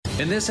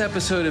In this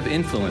episode of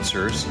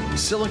Influencers,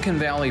 Silicon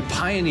Valley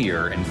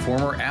pioneer and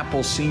former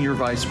Apple Senior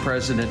Vice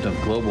President of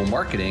Global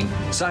Marketing,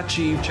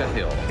 Satjiv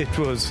Chahil. It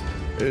was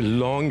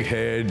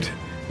long-haired,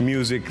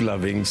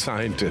 music-loving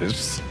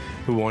scientists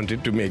who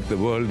wanted to make the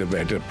world a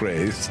better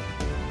place.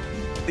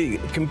 The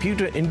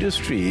computer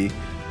industry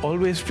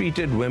always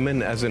treated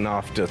women as an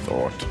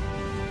afterthought.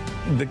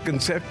 The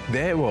concept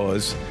there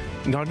was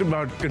not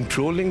about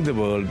controlling the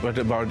world, but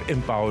about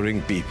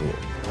empowering people.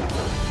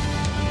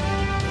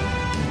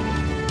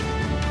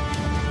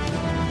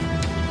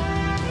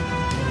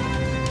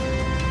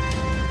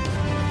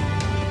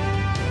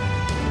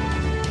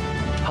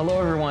 Hello,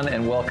 everyone,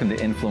 and welcome to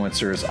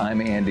Influencers.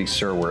 I'm Andy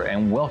Serwer,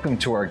 and welcome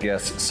to our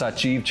guest,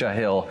 Satjiv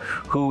Chahil,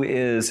 who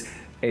is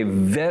a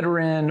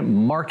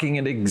veteran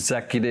marketing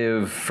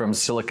executive from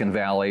Silicon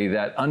Valley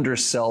that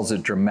undersells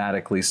it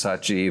dramatically,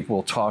 Satjiv.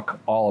 We'll talk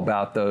all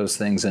about those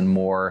things and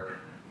more.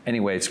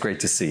 Anyway, it's great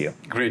to see you.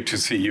 Great to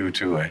see you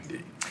too,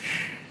 Andy.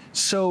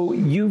 So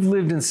you've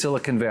lived in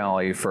Silicon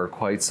Valley for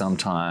quite some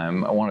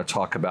time. I want to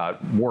talk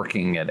about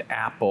working at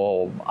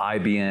Apple,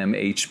 IBM,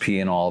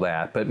 HP, and all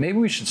that, but maybe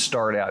we should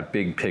start out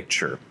big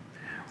picture.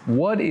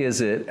 What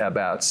is it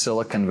about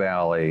Silicon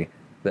Valley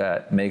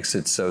that makes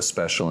it so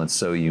special and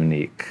so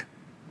unique?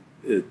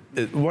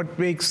 What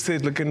makes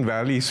Silicon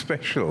Valley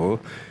special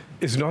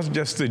is not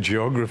just the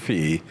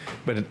geography,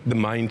 but the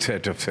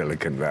mindset of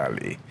Silicon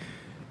Valley.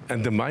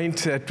 And the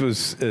mindset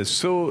was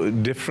so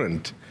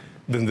different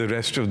than the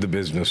rest of the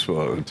business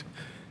world.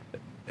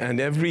 And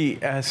every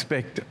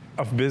aspect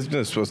of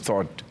business was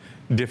thought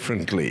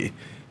differently,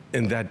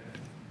 in that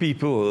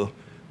people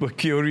were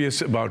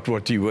curious about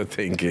what you were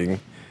thinking.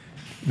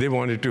 They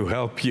wanted to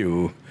help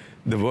you.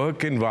 The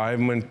work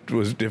environment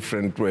was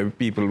different, where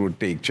people would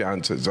take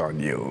chances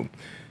on you.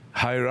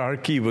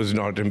 Hierarchy was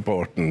not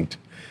important.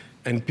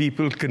 And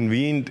people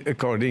convened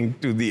according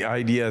to the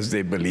ideas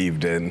they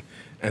believed in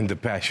and the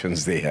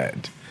passions they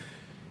had.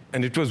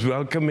 And it was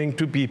welcoming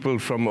to people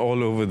from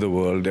all over the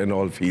world and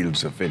all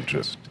fields of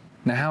interest.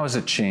 Now, how has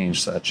it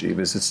changed, Satjiv?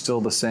 Is it still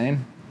the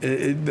same?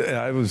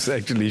 I was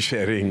actually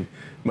sharing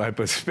my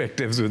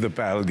perspectives with a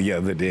pal the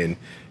other day in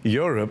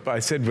Europe. I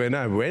said when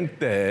I went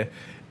there,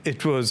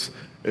 it was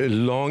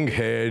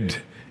long-haired,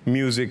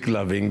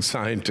 music-loving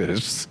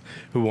scientists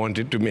who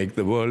wanted to make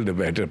the world a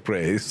better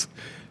place.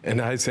 And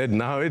I said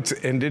now it's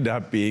ended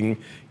up being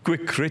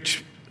quick,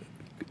 rich,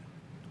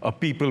 or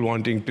people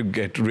wanting to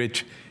get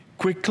rich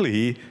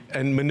quickly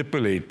and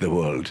manipulate the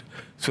world.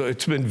 So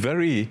it's been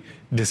very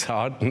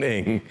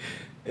disheartening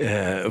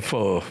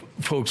for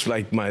folks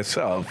like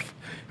myself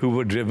who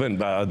were driven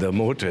by other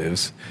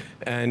motives.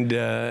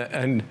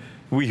 And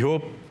we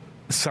hope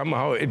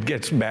somehow it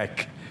gets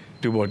back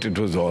to what it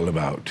was all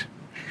about.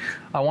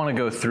 I want to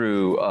go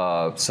through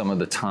some of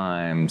the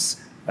times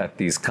at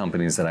these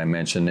companies that I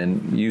mentioned,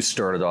 and you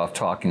started off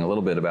talking a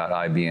little bit about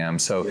IBM.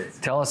 So yes.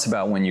 Tell us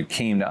about when you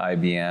came to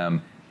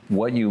IBM,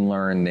 what you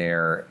learned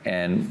there,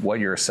 and what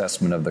your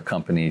assessment of the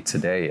company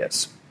today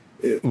is.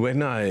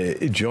 When I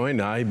joined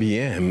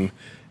IBM,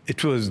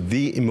 it was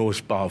the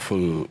most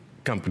powerful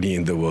company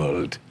in the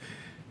world.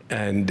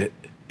 And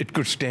it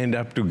could stand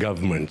up to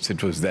governments.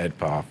 It was that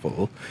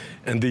powerful.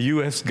 And the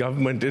US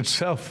government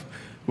itself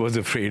was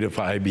afraid of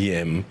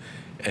IBM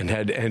and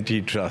had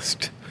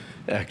antitrust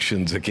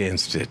actions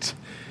against it.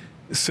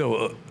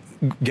 So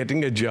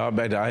getting a job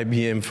at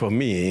IBM for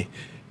me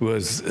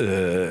was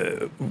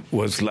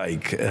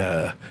like,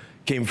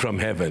 came from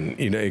heaven.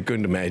 You know, I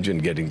couldn't imagine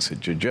getting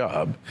such a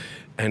job.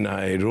 And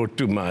I wrote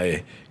to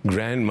my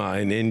grandma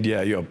in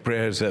India, your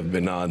prayers have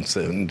been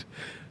answered.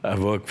 I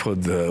work for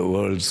the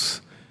world's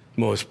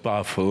most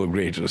powerful,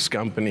 greatest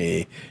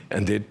company,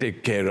 and they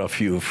take care of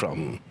you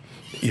from,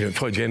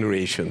 for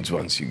generations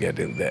once you get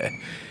in there.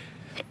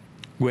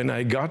 When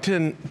I got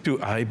into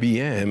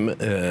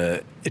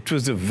IBM, it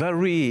was a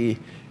very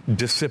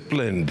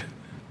disciplined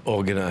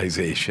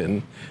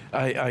organization.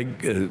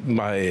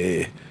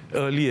 My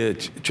earlier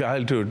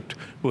childhood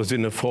was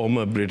in a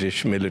former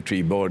British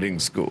military boarding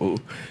school,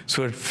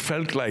 so it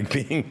felt like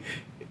being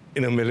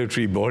in a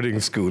military boarding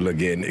school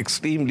again,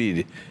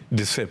 extremely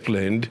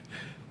disciplined.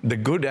 The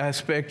good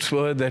aspects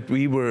were that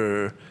we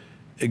were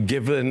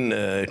given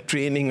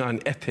training on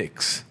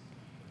ethics.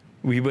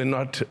 We were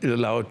not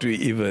allowed to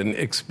even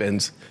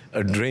expense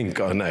a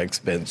drink on our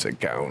expense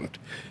account.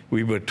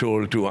 We were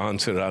told to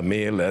answer our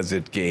mail as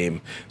it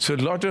came. So a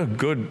lot of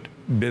good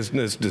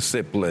business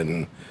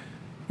discipline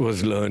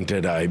was learned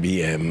at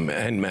IBM,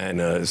 and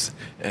manners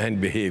and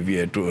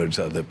behavior towards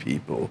other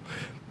people.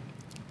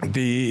 But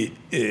the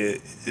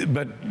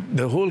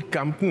whole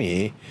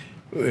company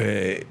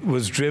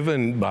was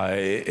driven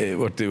by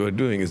what they were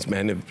doing is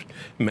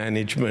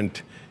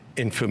management,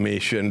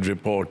 information,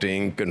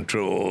 reporting,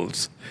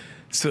 controls.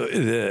 So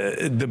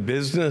the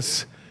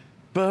business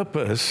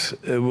purpose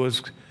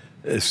was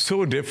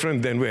so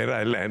different than where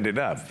I landed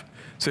up.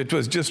 So it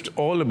was just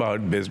all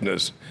about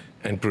business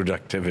and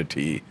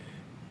productivity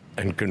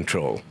and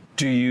control.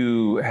 Do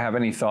you have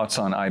any thoughts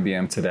on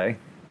IBM today?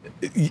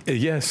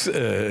 Yes,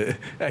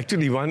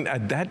 actually,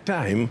 at that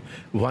time,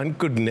 one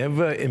could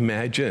never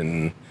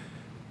imagine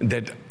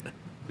that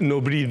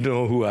nobody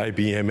know who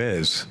IBM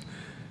is.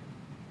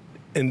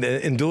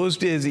 In those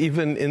days,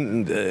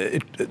 even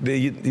they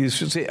used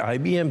to say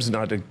IBM's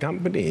not a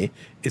company,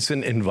 it's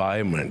an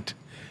environment.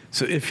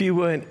 So if you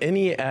were in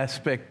any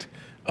aspect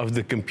of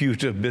the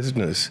computer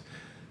business,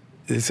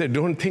 they said,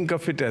 don't think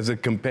of it as a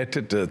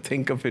competitor,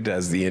 think of it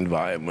as the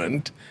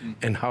environment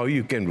and how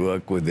you can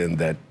work within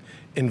that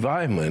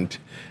environment.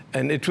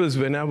 And it was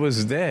when I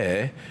was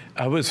there,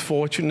 I was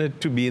fortunate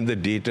to be in the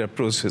data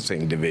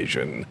processing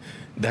division.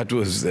 That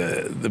was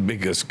the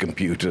biggest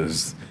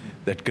computers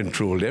that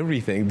controlled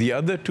everything. The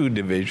other two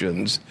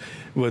divisions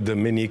were the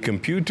mini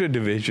computer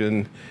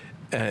division,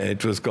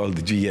 it was called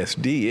the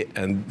GSD,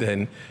 and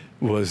then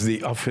was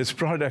the office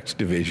products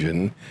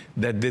division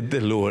that did the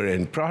lower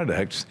end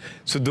products.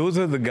 So those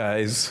are the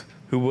guys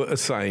who were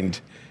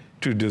assigned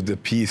to do the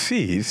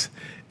PCs.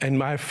 And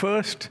my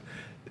first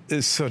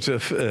sort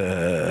of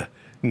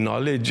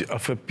knowledge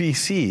of a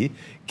PC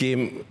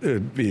came,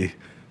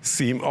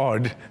 seem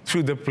odd,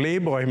 through the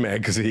Playboy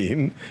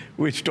magazine,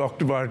 which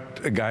talked about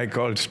a guy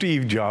called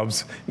Steve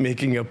Jobs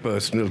making a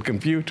personal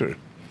computer.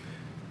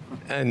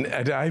 And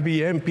at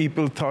IBM,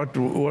 people thought,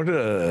 what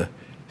a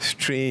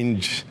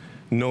strange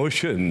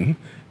notion,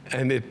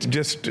 and it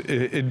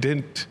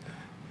didn't,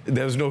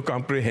 there was no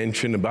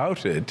comprehension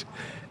about it.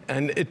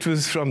 And it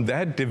was from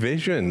that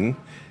division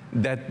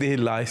that they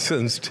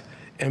licensed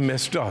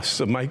MS-DOS.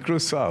 So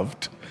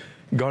Microsoft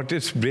got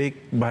its break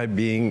by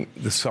being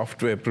the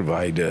software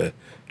provider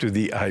to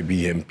the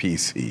IBM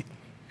PC.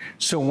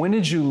 So when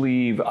did you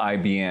leave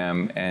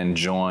IBM and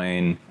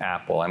join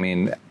Apple? I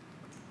mean,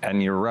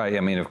 and you're right, I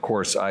mean, of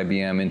course,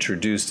 IBM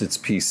introduced its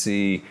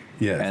PC,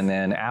 yes, and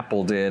then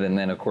Apple did, and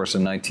then, of course,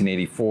 in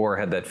 1984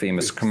 had that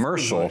famous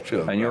commercial,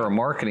 and you're a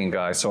marketing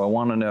guy, so I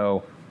want to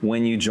know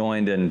when you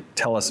joined and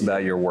tell us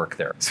about your work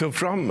there. So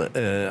from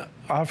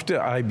after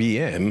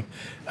IBM,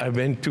 I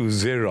went to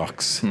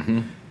Xerox. Mm-hmm.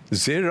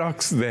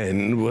 Xerox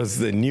then was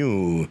the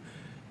new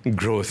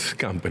growth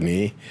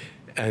company,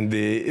 and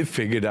they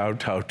figured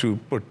out how to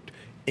put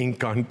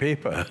ink on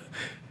paper.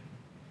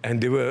 And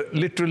they were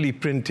literally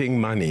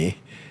printing money.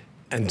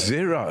 And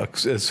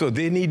Xerox, so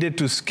they needed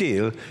to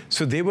scale,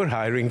 so they were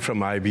hiring from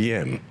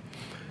IBM.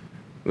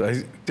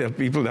 I tell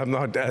people I'm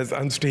not as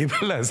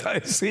unstable as I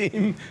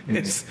seem.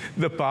 It's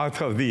the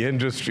path of the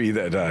industry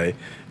that I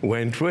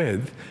went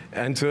with.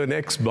 And so an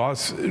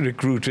ex-boss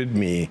recruited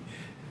me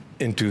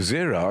into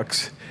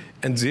Xerox.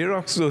 And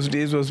Xerox those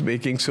days was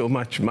making so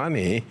much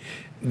money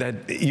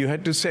that you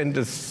had to send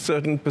a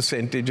certain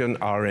percentage on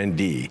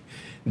R&D.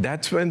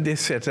 That's when they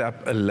set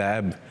up a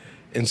lab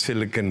in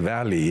Silicon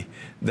Valley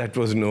that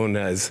was known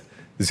as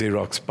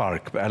Xerox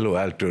PARC, Palo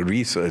Alto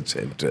Research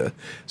Center.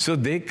 So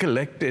they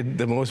collected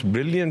the most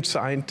brilliant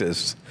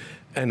scientists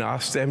and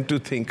asked them to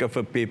think of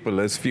a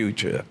paperless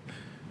future,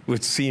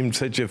 which seemed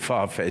such a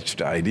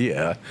far-fetched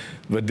idea,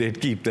 but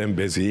they'd keep them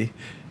busy.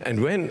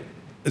 And when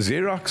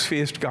Xerox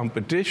faced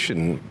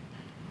competition,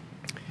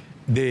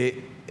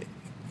 they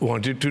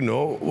wanted to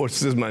know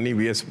what's this money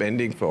we are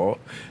spending for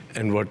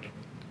and what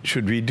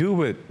should we do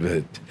with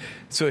it.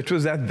 So it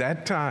was at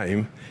that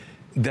time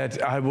that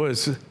I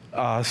was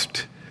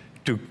asked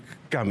to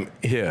come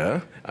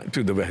here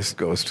to the West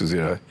Coast to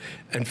Xerox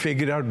and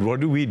figure out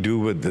what do we do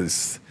with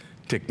this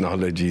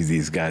technology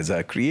these guys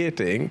are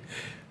creating.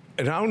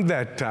 Around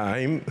that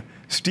time,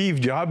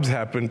 Steve Jobs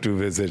happened to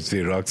visit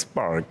Xerox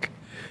PARC,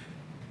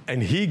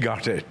 and he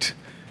got it,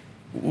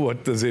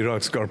 what the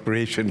Xerox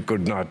Corporation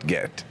could not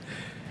get.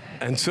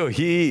 And so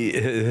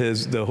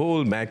the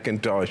whole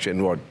Macintosh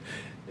and what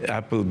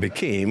Apple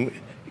became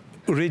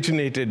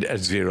originated at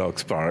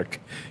Xerox PARC.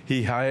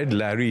 He hired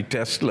Larry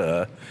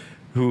Tesler,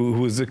 who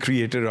was the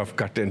creator of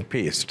cut and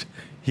paste.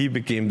 He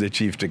became the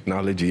chief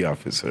technology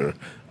officer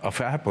of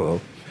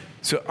Apple.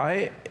 So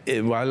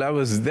while I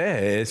was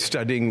there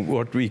studying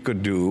what we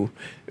could do,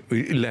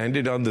 we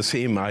landed on the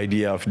same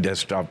idea of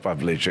desktop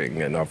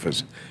publishing and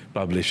office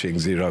publishing.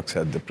 Xerox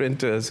had the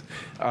printers.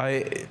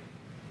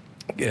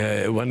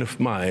 One of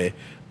my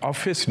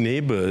office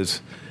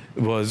neighbors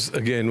was,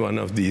 again, one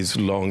of these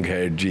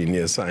long-haired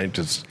genius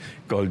scientists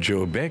called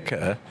Joe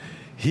Becker.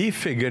 He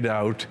figured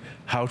out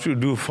how to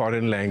do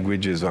foreign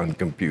languages on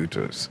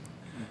computers.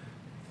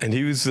 And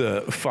he was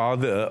the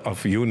father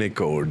of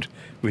Unicode,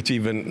 which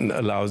even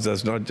allows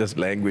us not just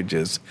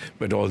languages,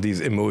 but all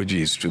these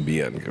emojis to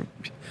be on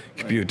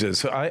computers.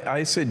 So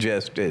I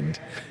suggested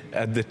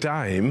at the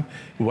time,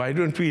 why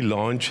don't we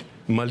launch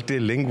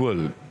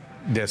multilingual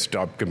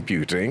desktop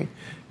computing,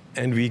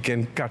 and we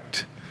can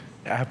cut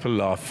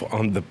Apple off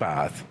on the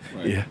path.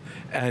 Right. Yeah.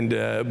 And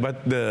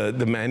but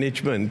the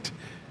management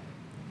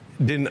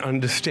didn't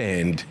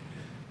understand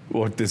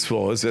what this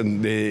was,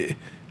 and they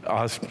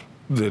asked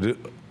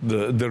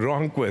the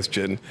wrong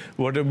question: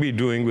 what are we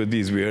doing with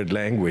these weird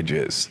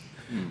languages?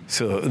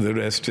 So the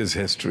rest is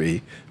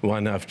history.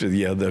 One after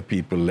the other,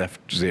 people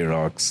left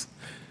Xerox.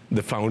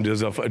 The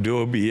founders of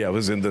Adobe, I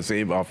was in the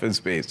same office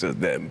space as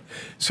them.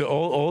 So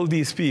all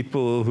these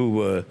people who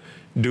were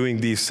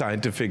doing these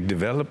scientific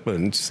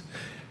developments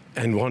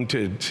and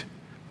wanted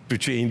to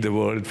change the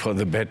world for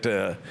the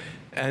better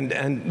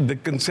And the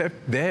concept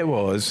there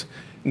was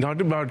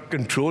not about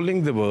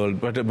controlling the world,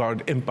 but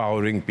about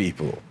empowering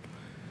people.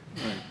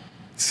 Right.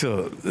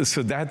 So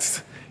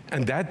that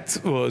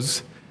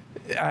was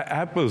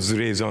Apple's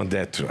raison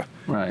d'etre,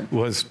 right,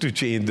 was to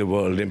change the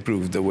world,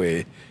 improve the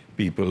way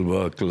people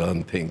work,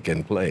 learn, think,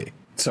 and play.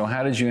 So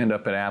how did you end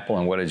up at Apple,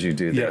 and what did you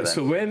do there? Yeah,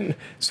 so when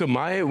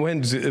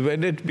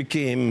it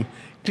became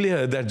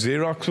clear that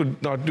Xerox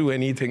would not do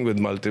anything with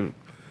multilingual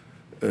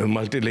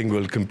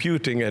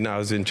computing, and I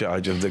was in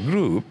charge of the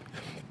group,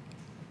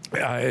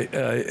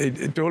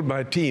 I told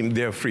my team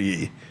they're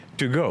free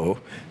to go.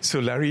 So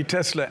Larry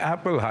Tesler,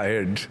 Apple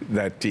hired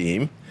that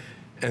team,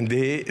 and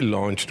they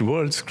launched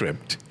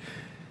WorldScript.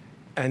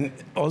 And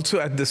also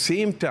at the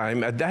same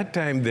time, at that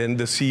time then,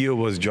 the CEO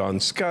was John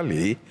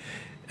Sculley,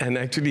 and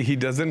actually he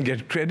doesn't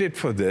get credit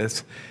for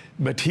this,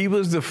 but he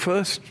was the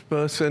first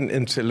person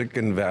in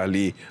Silicon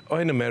Valley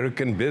or in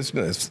American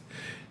business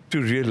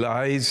to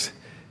realize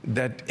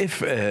that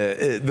if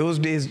those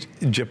days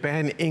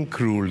Japan Inc.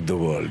 ruled the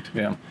world.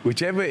 Yeah.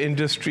 Whichever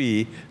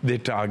industry they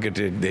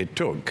targeted, they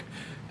took.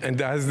 And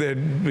as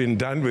they'd been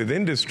done with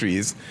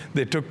industries,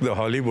 they took the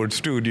Hollywood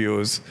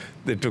studios,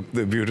 they took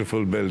the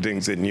beautiful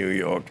buildings in New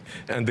York,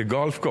 and the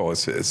golf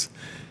courses.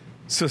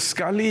 So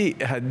Sculley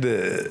had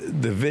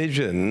the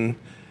vision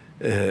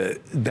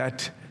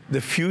that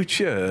the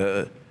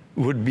future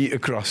would be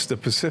across the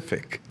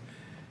Pacific,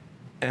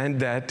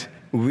 and that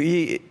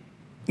we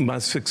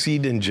must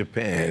succeed in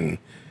Japan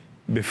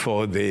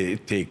before they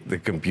take the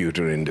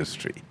computer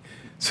industry.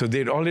 So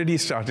they'd already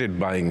started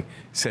buying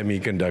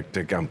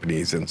semiconductor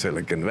companies in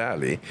Silicon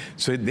Valley.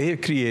 So they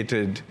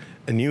created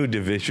a new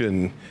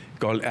division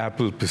called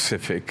Apple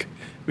Pacific,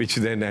 which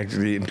then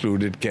actually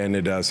included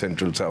Canada,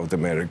 Central South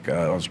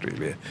America,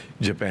 Australia,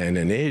 Japan,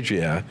 and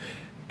Asia.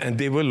 And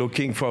they were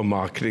looking for a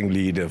marketing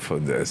leader for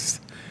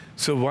this.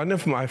 So one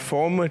of my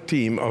former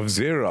team of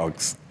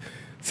Xerox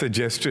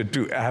suggested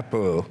to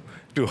Apple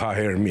to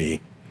hire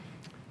me.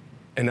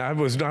 And I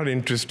was not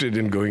interested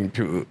in going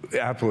to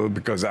Apple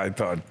because I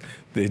thought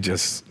they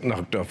just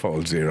knocked off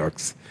all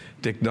Xerox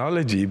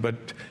technology.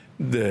 But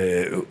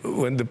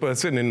when the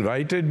person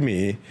invited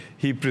me,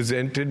 he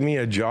presented me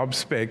a job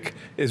spec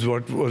is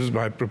what was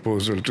my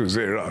proposal to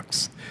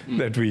Xerox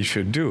that we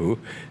should do.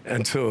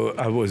 And so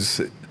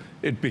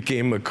it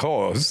became a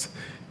cause,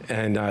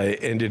 and I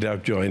ended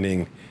up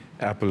joining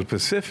Apple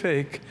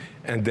Pacific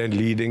and then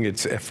leading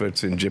its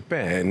efforts in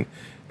Japan.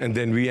 And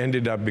then we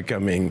ended up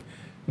becoming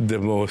the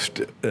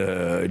most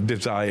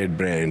desired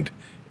brand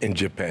in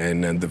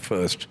Japan and the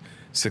first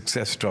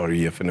success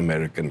story of an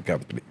American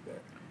company.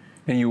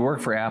 And you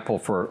worked for Apple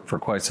for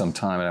quite some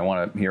time, and I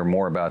want to hear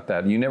more about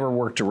that. You never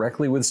worked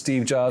directly with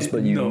Steve Jobs,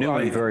 but you knew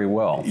him very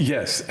well.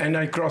 Yes, and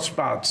I crossed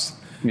paths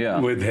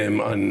with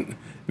him on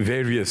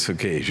various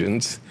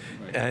occasions.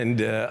 Right.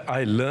 And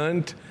I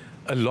learned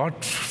a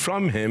lot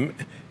from him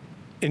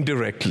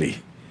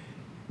indirectly,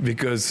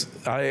 because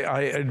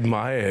I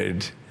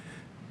admired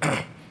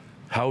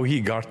how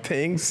he got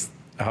things,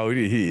 how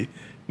he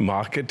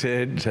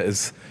marketed,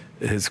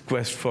 his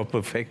quest for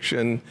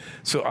perfection.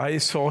 So I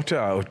sought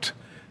out,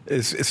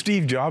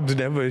 Steve Jobs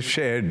never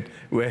shared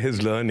where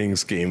his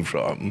learnings came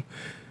from.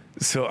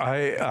 So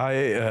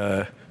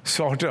I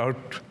sought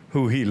out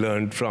who he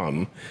learned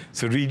from.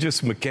 So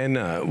Regis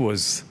McKenna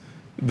was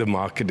the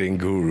marketing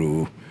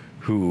guru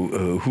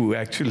who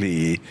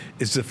actually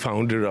is the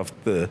founder of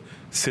the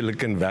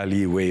Silicon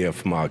Valley way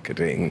of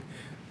marketing,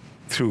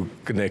 through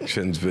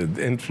connections with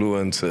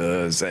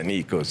influencers and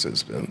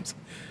ecosystems.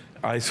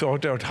 I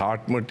sought out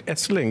Hartmut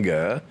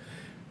Esslinger,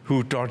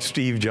 who taught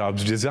Steve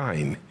Jobs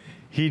design.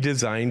 He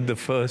designed the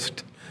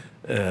first,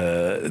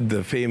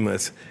 the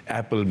famous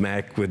Apple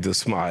Mac with the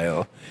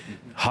smile.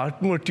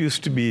 Hartmut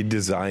used to be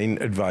design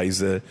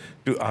advisor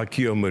to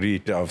Akio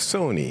Morita of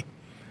Sony.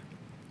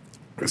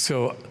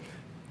 So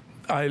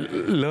I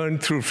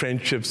learned through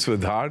friendships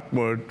with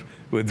Hartmut,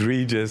 with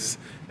Regis,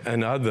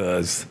 and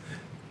others,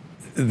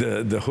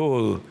 the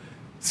whole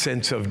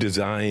sense of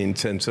design,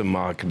 sense of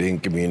marketing,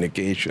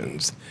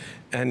 communications.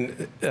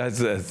 And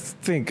as I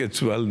think it's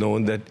well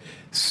known that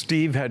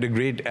Steve had a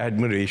great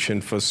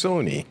admiration for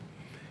Sony.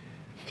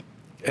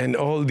 And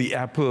all the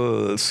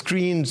Apple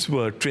screens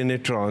were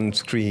Trinitron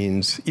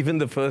screens. Even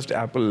the first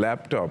Apple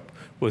laptop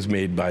was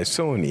made by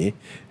Sony.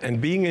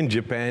 And being in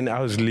Japan,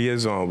 I was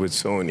liaison with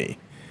Sony.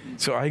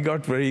 So I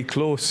got very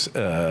close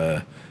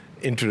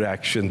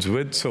interactions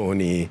with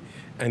Sony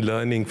and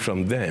learning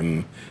from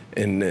them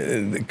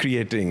in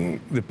creating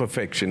the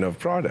perfection of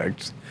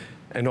products.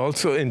 And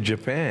also in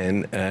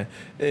Japan,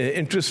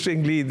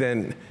 interestingly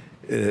then,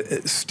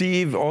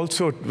 Steve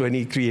also, when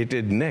he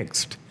created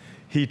Next,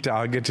 he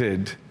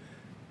targeted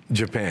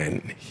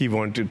Japan. He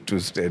wanted to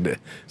stay there.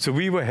 So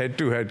we were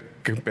head-to-head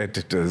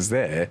competitors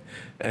there.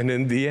 And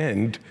in the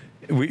end,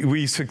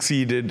 we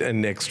succeeded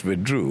and Next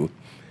withdrew.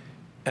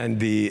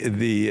 And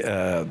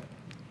in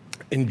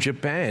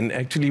Japan,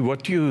 actually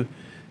what you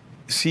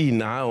see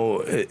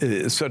now,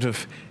 sort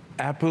of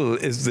Apple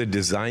is the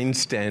design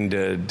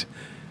standard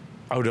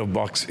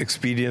out-of-box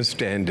experience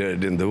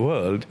standard in the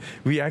world,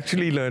 we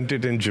actually learned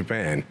it in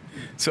Japan.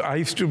 So I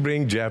used to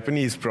bring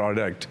Japanese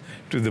product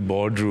to the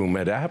boardroom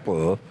at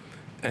Apple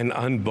and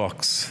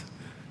unbox.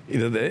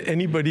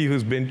 Anybody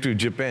who's been to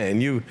Japan,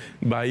 you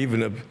buy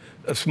even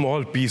a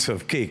small piece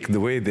of cake, the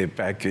way they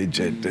package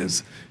it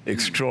is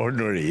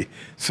extraordinary.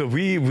 So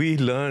we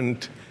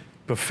learned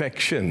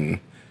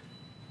perfection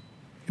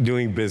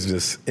doing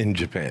business in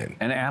Japan.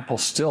 And Apple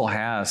still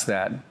has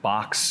that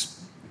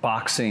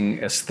boxing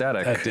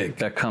aesthetic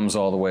that comes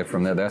all the way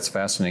from there. That's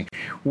fascinating.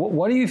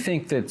 What do you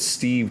think that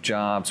Steve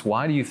Jobs,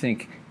 why do you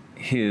think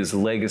his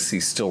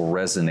legacy still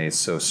resonates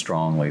so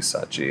strongly,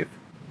 Satjiv?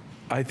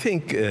 I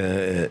think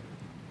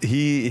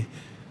he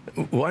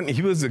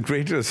was the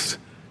greatest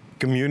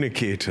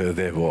communicator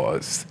there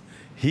was.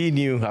 He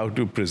knew how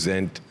to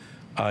present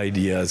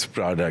ideas,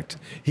 products.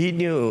 He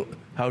knew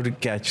how to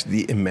catch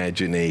the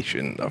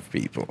imagination of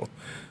people.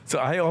 So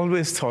I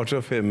always thought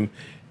of him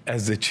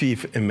as the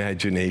chief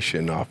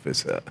imagination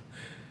officer.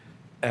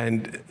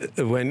 And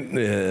when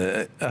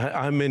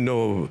I'm in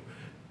no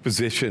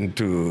position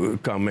to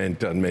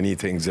comment on many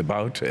things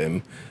about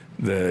him,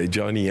 the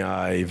Johnny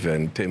Ive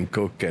and Tim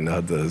Cook and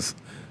others,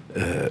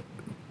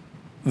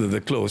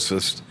 the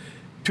closest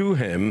to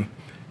him.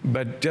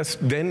 But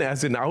just then,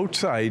 as an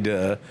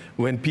outsider,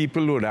 when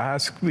people would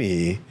ask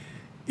me,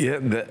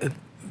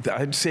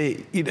 I'd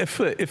say, if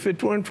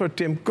it weren't for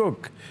Tim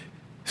Cook,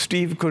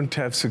 Steve couldn't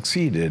have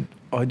succeeded,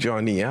 or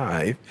Johnny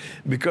Ive,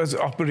 because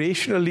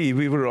operationally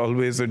we were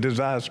always a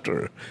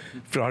disaster.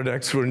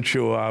 Products wouldn't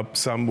show up,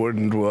 some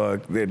wouldn't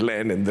work, they'd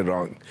land in the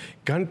wrong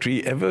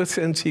country. Ever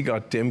since he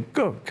got Tim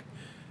Cook,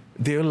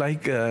 they're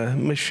like a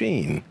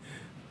machine.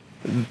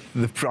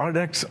 The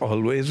products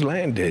always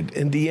landed.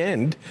 In the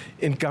end,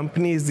 in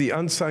companies, the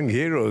unsung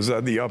heroes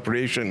are the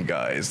operation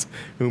guys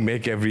who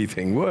make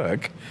everything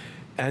work.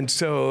 And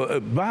so,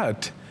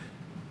 but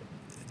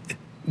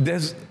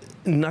there's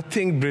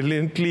nothing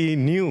brilliantly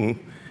new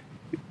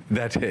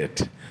that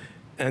hit.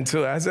 And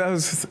so as I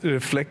was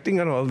reflecting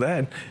on all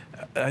that,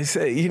 I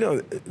say,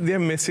 they're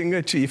missing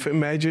a chief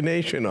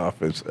imagination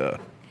officer.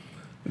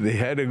 They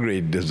had a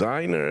great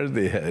designer,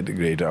 they had a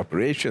great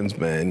operations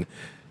man,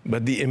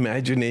 but the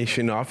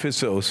imagination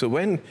officer. So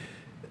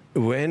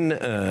when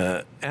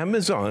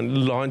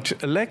Amazon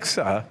launched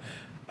Alexa,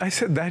 I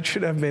said that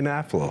should have been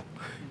Apple.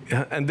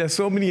 And there's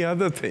so many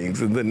other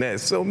things in the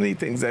Nest, so many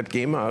things that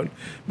came out.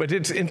 But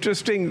it's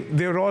interesting,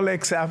 they're all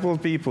ex-Apple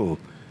people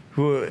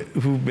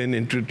who've been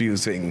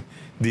introducing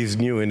these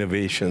new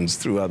innovations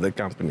through other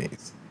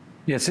companies.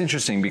 Yeah, it's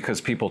interesting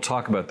because people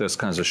talk about those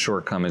kinds of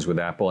shortcomings with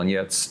Apple, and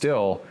yet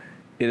still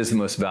it is the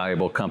most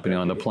valuable company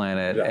on the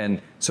planet. Yeah.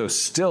 And so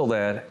still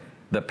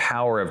the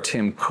power of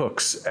Tim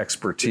Cook's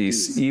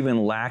expertise,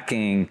 even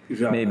lacking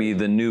maybe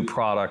the new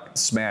product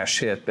smash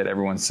hit that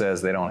everyone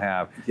says they don't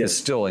have, is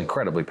still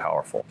incredibly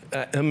powerful.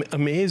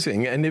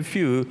 Amazing. And if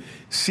you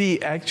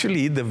see,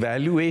 actually, the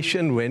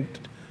valuation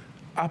went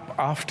up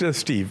after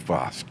Steve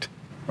passed.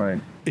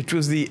 Right. It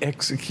was the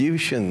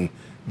execution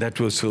that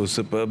was so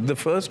superb. The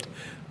first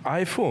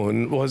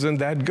iPhone wasn't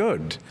that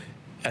good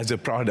as a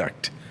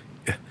product,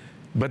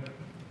 but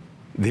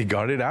they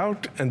got it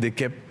out and they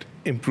kept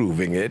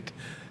improving it.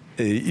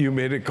 You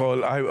may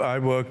recall, I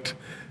worked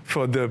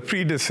for the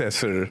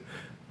predecessor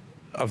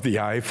of the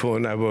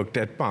iPhone. I worked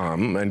at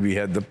Palm, and we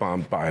had the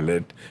Palm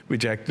Pilot,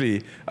 which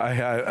actually, I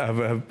have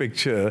a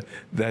picture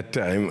that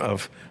time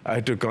of, I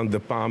took on the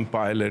Palm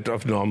Pilot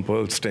of Norm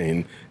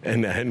Pearlstein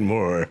and Ann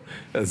Moore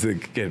as a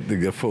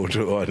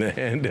photo on a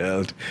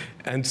handheld.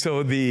 And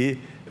so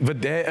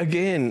but there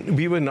again,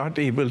 we were not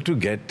able to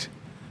get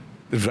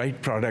the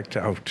right product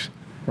out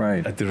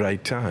at the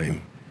right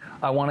time.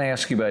 I want to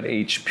ask you about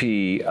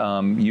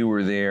HP. You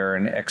were there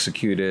and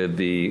executed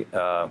the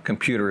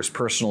Computer is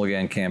Personal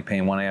Again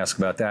campaign. I want to ask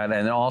about that.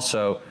 And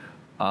also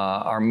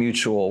our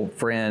mutual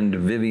friend,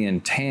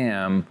 Vivian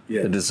Tam,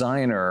 the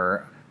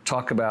designer,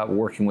 talk about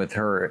working with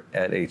her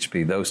at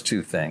HP, those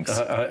two things.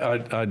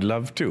 I'd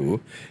love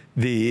to.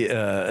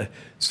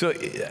 So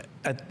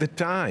at the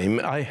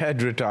time, I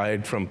had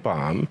retired from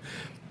Palm,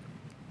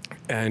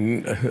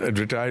 and I'd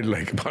retired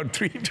like about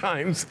 3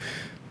 times.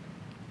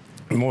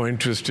 More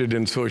interested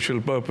in social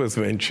purpose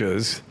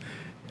ventures,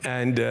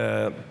 and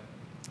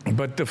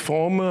but the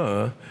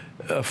former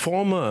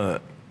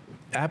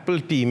Apple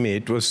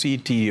teammate was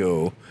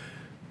CTO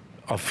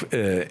of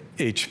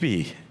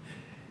HP,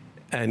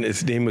 and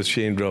his name was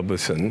Shane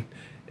Robertson.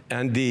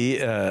 And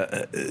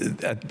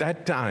at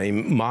that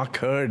time, Mark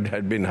Hurd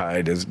had been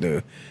hired as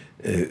the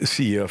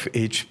CEO of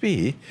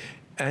HP,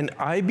 and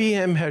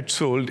IBM had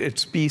sold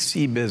its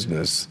PC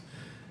business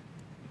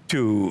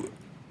to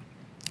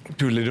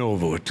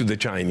Lenovo, to the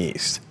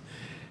Chinese.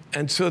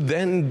 And so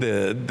then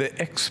the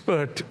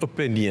expert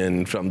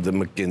opinion from the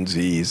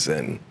McKinseys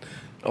and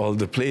all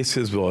the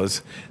places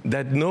was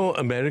that no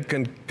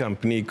American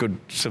company could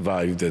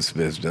survive this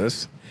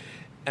business,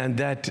 and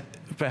that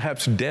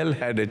perhaps Dell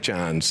had a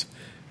chance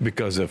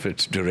because of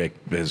its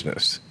direct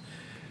business.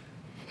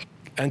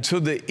 And so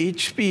the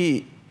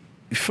HP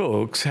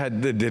folks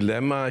had the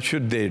dilemma,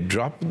 should they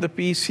drop the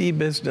PC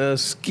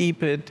business,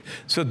 keep it?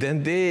 So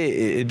then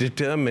they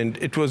determined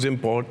it was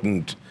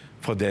important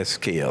for their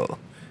scale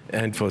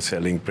and for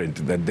selling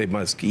print that they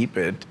must keep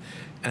it,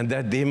 and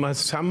that they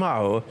must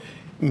somehow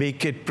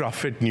make it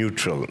profit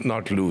neutral,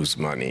 not lose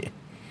money.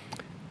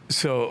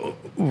 So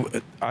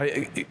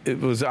I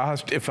was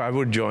asked if I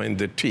would join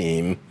the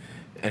team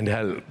and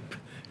help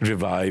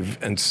revive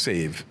and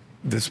save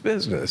this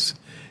business.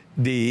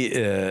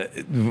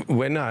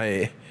 When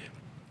I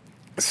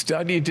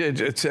studied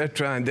it,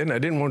 etc., and then I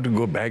didn't want to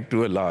go back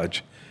to a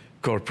large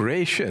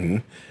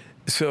corporation,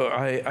 so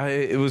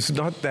I was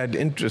not that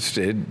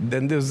interested.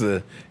 Then there's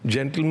a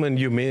gentleman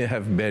you may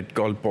have met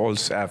called Paul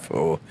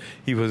Sappho.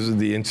 He was at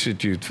the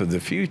Institute for the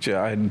Future.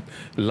 I had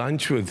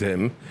lunch with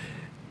him,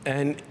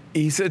 and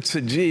he said,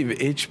 Satjiv,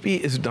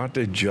 HP is not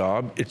a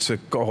job, it's a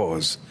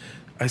cause.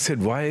 I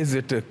said, why is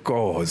it a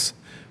cause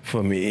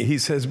for me? He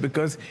says,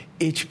 because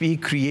HP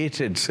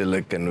created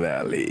Silicon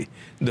Valley.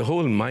 The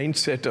whole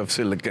mindset of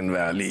Silicon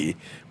Valley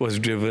was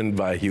driven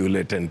by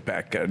Hewlett and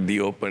Packard, the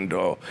open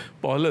door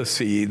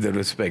policy, the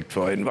respect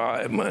for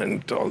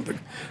environment, all the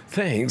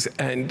things.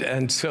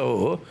 And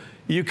so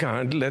you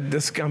can't let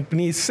this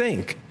company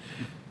sink.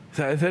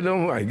 So I said, oh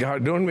my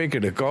God, don't make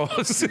it a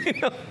cause.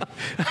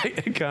 I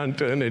can't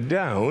turn it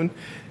down.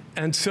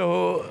 And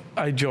so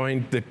I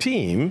joined the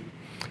team,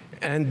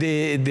 and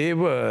they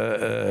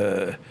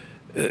were,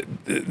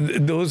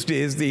 those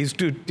days they used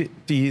to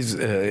tease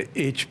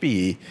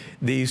HP.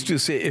 They used to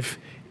say if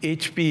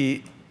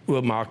HP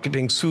were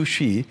marketing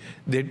sushi,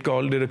 they'd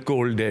called it a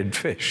cold dead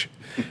fish.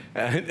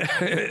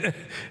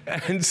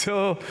 And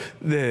so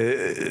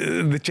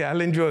the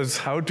challenge was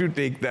how to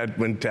take that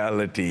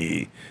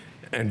mentality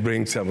and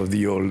bring some of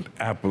the old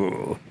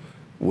Apple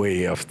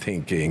way of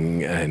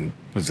thinking and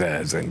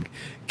pizzazz and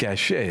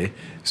cachet.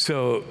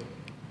 So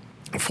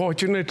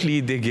fortunately,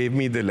 they gave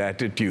me the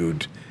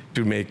latitude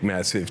to make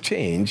massive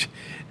change,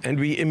 and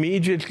we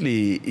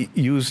immediately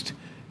used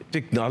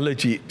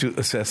technology to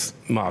assess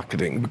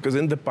marketing, because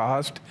in the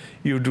past,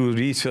 you do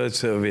research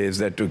surveys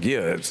that took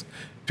years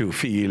to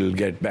feel,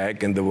 get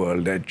back, and the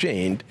world had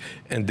changed,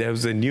 and there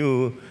was a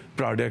new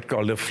product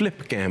called a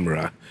flip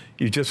camera.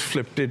 You just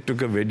flipped it,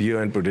 took a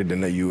video, and put it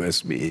in a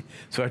USB.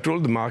 So I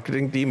told the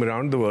marketing team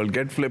around the world,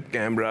 get flip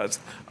cameras,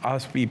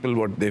 ask people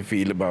what they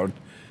feel about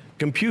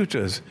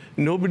computers.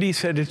 Nobody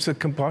said it's a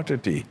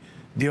commodity.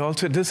 They all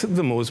said, this is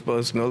the most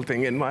personal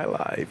thing in my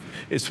life.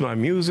 It's my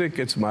music,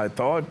 it's my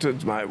thoughts,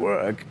 it's my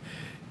work.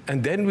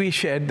 And then we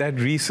shared that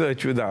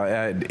research with our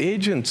ad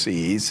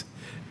agencies,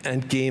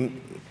 and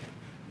came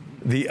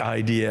the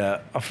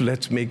idea of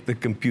let's make the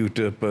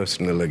computer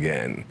personal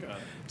again.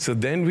 So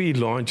then we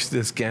launched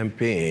this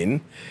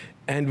campaign,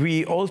 and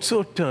we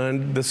also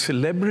turned the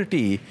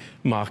celebrity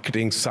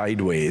marketing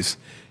sideways,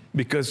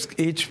 because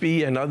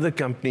HP and other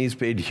companies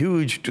paid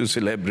huge to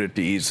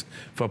celebrities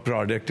for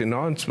product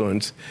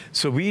announcements.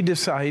 So we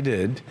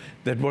decided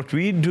that what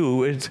we'd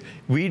do is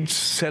we'd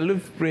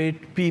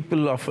celebrate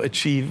people of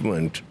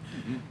achievement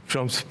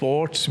from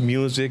sports,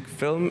 music,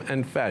 film,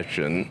 and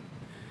fashion,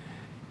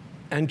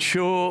 and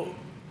show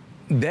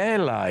their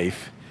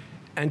life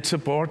and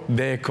support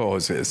their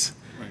causes.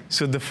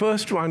 So the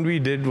first one we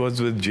did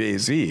was with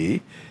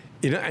Jay-Z,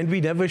 and we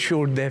never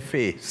showed their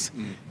face.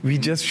 We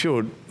just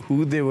showed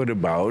who they were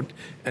about,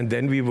 and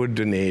then we would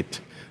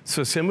donate.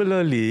 So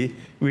similarly,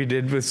 we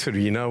did with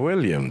Serena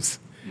Williams,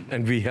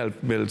 and we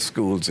helped build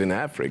schools in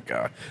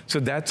Africa. So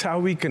that's how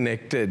we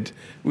connected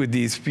with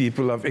these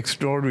people of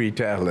extraordinary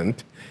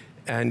talent,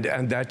 and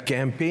that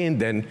campaign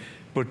then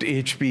put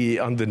HP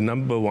on the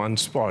 #1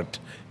 spot,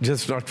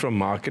 just not from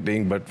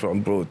marketing, but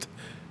from both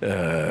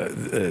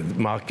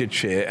market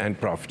share and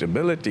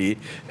profitability.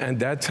 And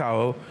that's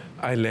how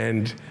I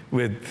landed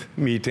with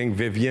meeting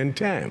Vivian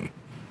Tam.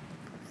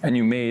 And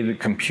you made a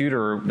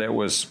computer that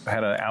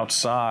had an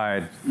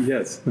outside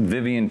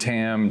Vivian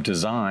Tam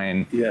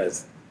design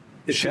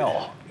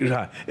shell.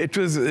 It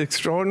was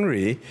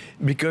extraordinary,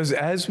 because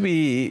as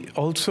we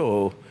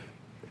also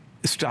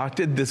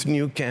started this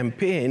new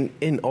campaign,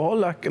 in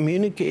all our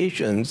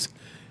communications,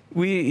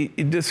 we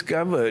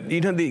discovered,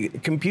 the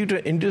computer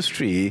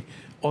industry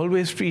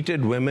always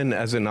treated women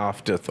as an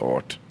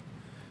afterthought.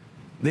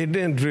 They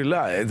didn't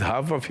realize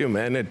half of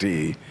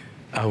humanity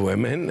are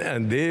women,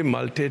 and they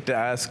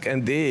multitask,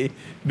 and they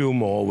do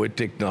more with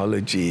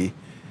technology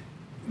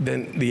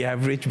than the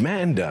average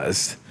man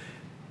does.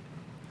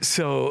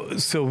 So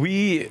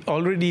we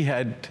already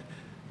had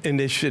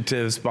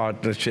initiatives,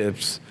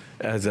 partnerships,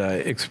 as I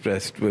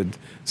expressed with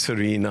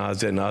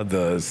Serena's and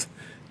others,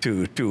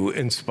 to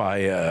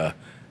inspire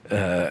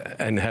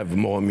and have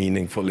more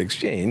meaningful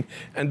exchange.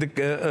 And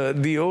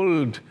the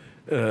old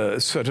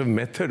sort of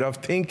method of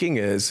thinking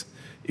is,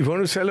 if you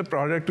want to sell a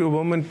product to a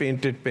woman,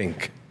 paint it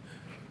pink.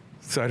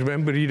 So I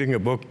remember reading a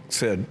book that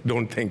said,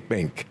 don't think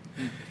pink.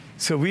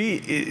 So we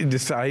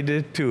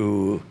decided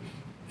to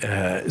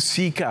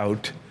seek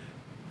out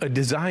a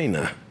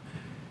designer,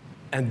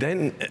 and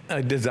then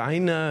a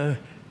designer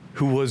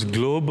who was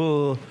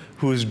global,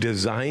 whose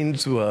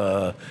designs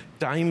were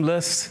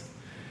timeless,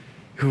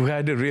 who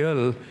had a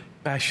real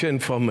passion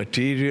for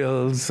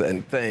materials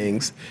and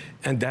things.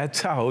 And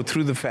that's how,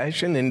 through the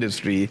fashion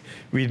industry,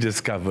 we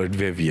discovered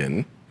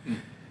Vivian.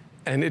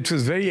 And it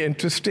was very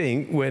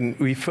interesting when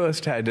we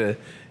first had a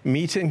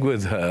meeting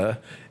with her.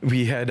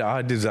 We had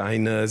our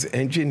designers,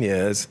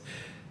 engineers,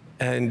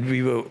 and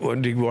we were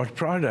wondering what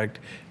product.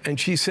 And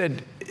she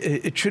said,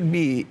 it should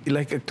be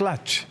like a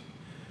clutch.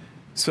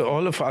 So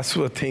all of us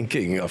were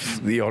thinking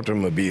of the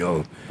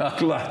automobile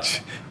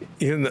clutch.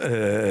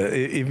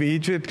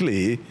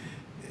 Immediately,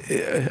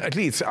 at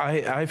least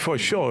I for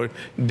sure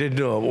didn't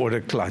know what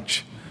a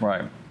clutch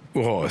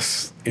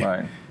was.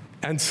 Right.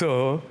 And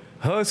so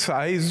her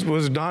size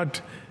was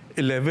not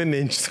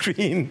 11-inch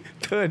screen,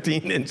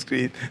 13-inch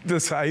screen, the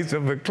size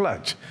of a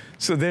clutch.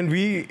 So then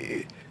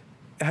we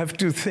have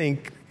to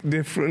think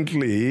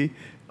differently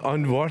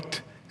on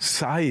what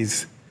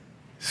size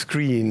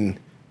screen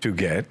to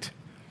get.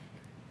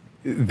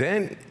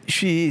 Then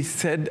she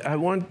said, I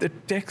want the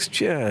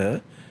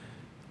texture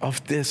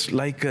of this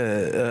like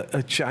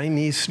a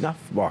Chinese snuff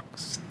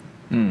box.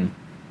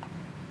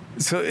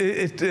 So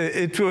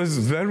it was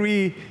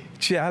very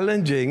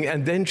challenging.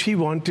 And then she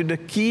wanted a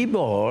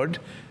keyboard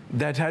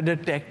that had a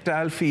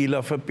tactile feel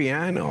of a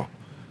piano.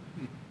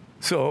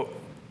 So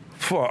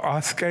for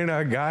us kind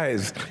of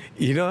guys,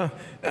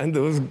 and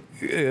those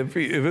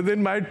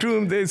within my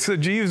tomb, they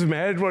Satjiv's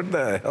mad, what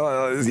the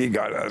hell has he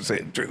got us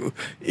into?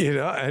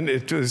 And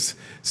it was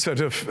sort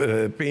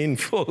of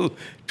painful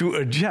to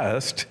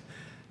adjust.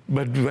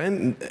 But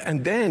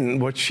then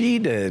what she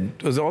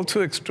did was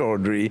also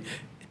extraordinary.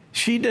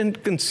 She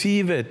didn't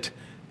conceive it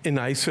in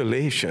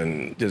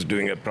isolation, just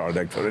doing a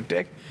product for a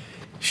tech.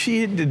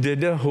 She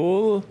did a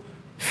whole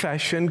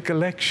fashion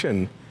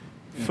collection,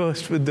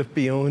 first with the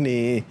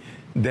peony,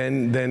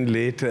 then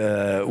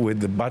later with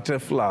the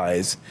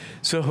butterflies.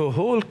 So her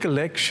whole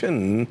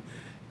collection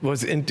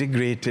was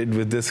integrated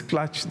with this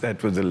clutch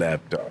that was a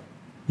laptop.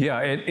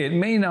 Yeah, it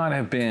may not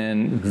have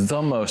been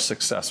the most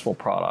successful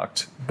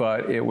product,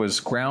 but it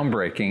was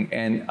groundbreaking.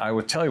 And I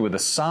would tell you, with the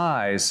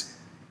size,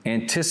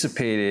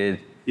 anticipated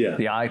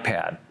the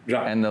iPad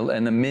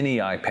and the mini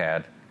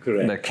iPad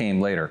that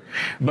came later.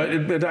 But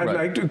I'd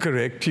like to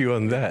correct you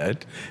on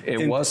that.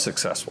 It was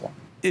successful.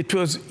 It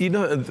was,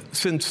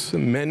 since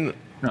men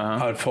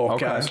are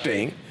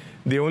forecasting,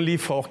 they only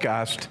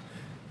forecast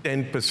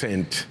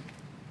 10%.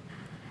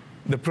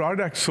 The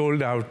product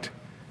sold out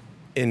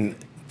in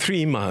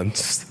 3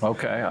 months.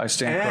 Okay, I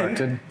stand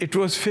corrected. It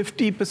was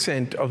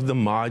 50% of the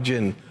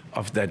margin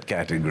of that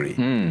category.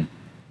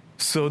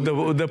 So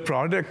the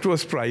product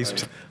was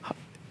priced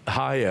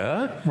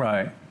higher.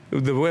 Right.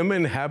 The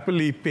women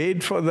happily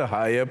paid for the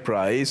higher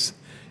price,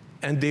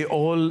 and they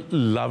all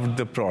loved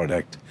the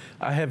product.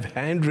 I have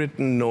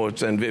handwritten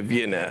notes, and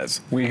Vivian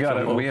has. We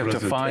have to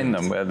find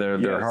them.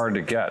 They're hard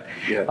to get.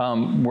 Yeah.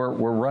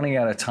 We're running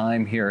out of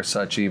time here,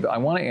 Satjiv. I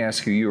want to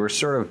ask you, you were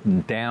sort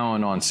of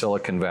down on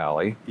Silicon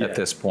Valley at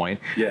this point.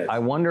 Yes. I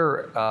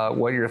wonder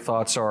what your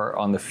thoughts are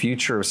on the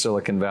future of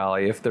Silicon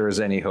Valley, if there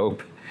is any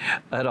hope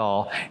at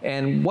all.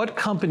 And what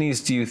companies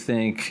do you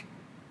think,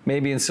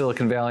 maybe in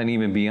Silicon Valley and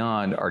even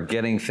beyond, are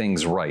getting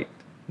things right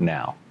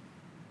now?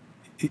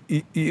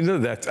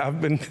 That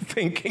I've been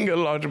thinking a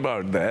lot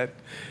about that.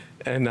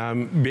 And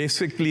I'm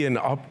basically an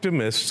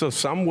optimist, so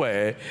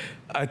somewhere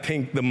I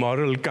think the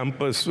moral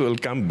compass will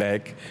come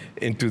back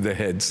into the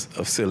heads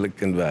of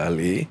Silicon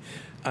Valley.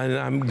 And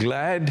I'm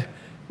glad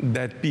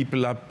that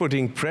people are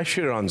putting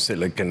pressure on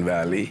Silicon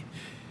Valley.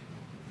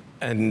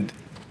 And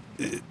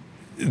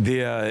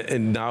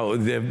now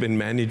there have been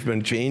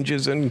management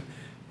changes in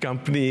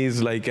companies,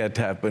 like it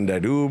happened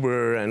at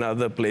Uber and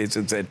other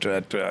places, et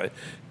cetera,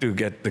 to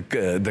get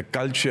the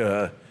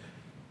culture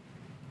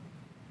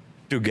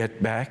to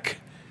get back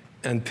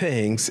and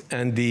things.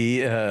 And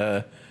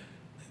the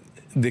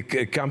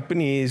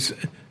companies,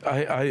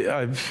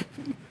 I've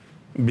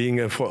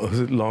being a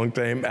long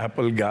time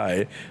Apple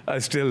guy, I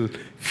still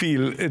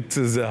feel it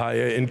is a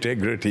higher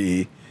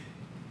integrity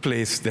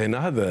place than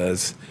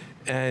others.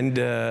 And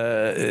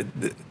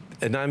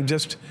I'm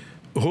just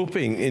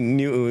hoping in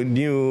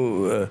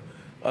new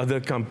other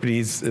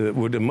companies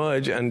would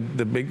emerge, and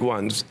the big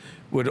ones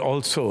would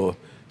also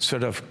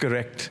sort of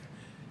correct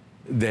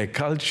their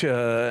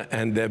culture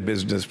and their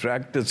business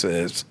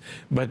practices.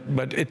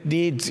 But it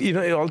needs,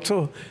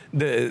 also,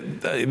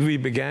 we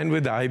began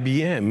with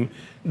IBM.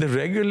 The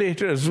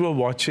regulators were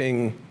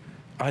watching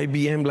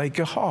IBM like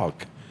a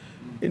hawk.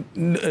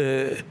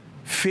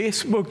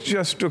 Facebook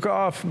just took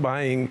off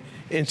buying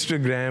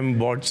Instagram,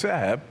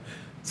 WhatsApp,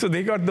 so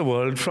they got the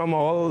world from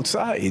all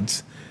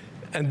sides.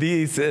 And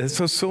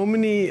these, so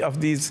many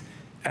of these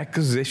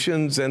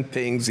acquisitions and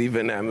things,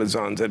 even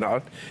Amazon's and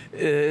all,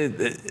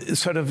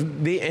 sort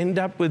of, they end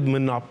up with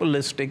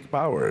monopolistic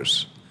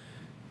powers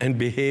and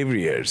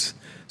behaviors.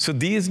 So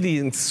these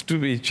needs to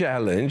be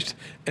challenged,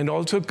 and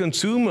also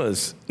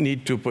consumers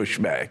need to push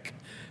back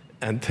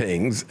and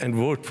things and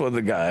vote for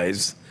the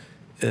guys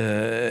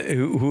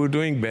who are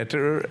doing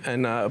better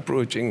and are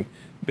approaching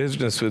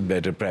business with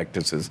better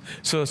practices.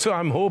 So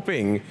I'm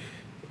hoping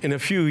in a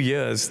few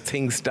years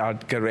things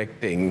start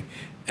correcting,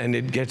 And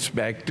it gets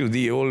back to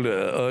the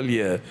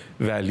earlier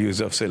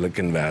values of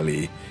Silicon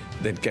Valley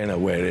that kind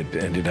of where it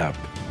ended up.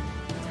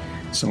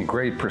 Some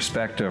great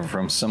perspective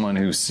from someone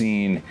who's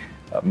seen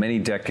many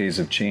decades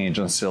of change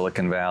on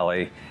Silicon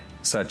Valley.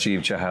 Satjiv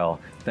Chahil,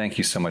 thank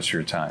you so much for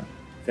your time.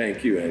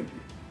 Thank you, Andy.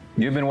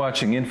 You've been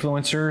watching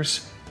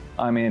Influencers.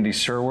 I'm Andy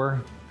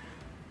Serwer.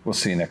 We'll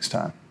see you next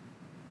time.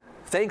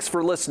 Thanks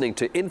for listening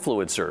to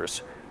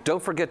Influencers.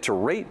 Don't forget to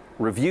rate,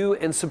 review,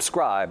 and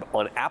subscribe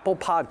on Apple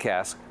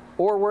Podcasts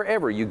or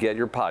wherever you get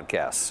your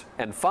podcasts.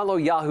 And follow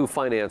Yahoo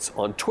Finance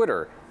on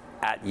Twitter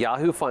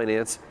 @Yahoo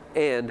Finance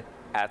and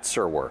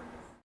 @Serwer.